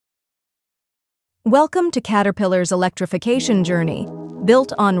Welcome to Caterpillar's electrification journey,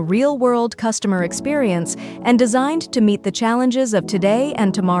 built on real-world customer experience and designed to meet the challenges of today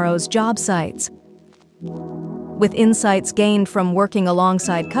and tomorrow's job sites. With insights gained from working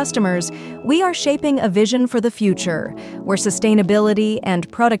alongside customers, we are shaping a vision for the future, where sustainability and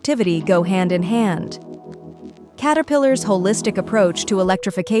productivity go hand in hand. Caterpillar's holistic approach to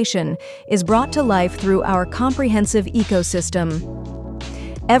electrification is brought to life through our comprehensive ecosystem.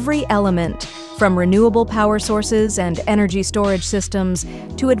 Every element, from renewable power sources and energy storage systems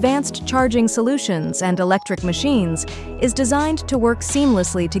to advanced charging solutions and electric machines, is designed to work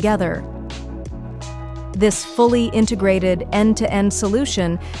seamlessly together. This fully integrated end-to-end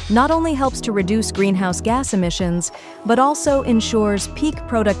solution not only helps to reduce greenhouse gas emissions, but also ensures peak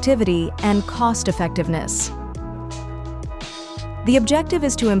productivity and cost-effectiveness. The objective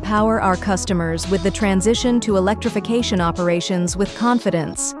is to empower our customers with the transition to electrification operations with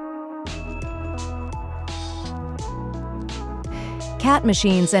confidence. CAT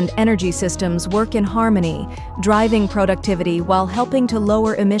machines and energy systems work in harmony, driving productivity while helping to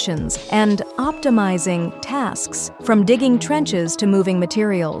lower emissions and optimizing tasks, from digging trenches to moving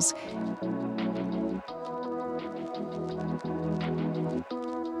materials.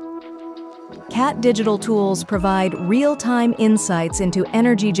 CAT digital tools provide real-time insights into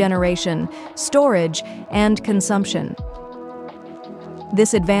energy generation, storage, and consumption.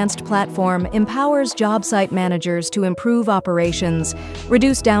 This advanced platform empowers job site managers to improve operations,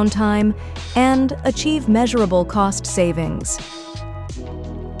 reduce downtime, and achieve measurable cost savings.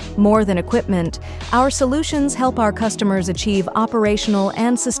 More than equipment, our solutions help our customers achieve operational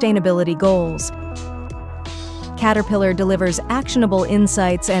and sustainability goals. Caterpillar delivers actionable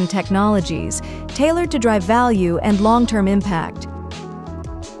insights and technologies tailored to drive value and long-term impact.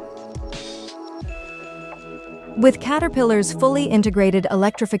 With Caterpillar's fully integrated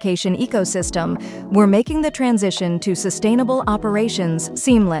electrification ecosystem, we're making the transition to sustainable operations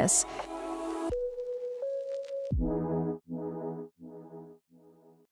seamless.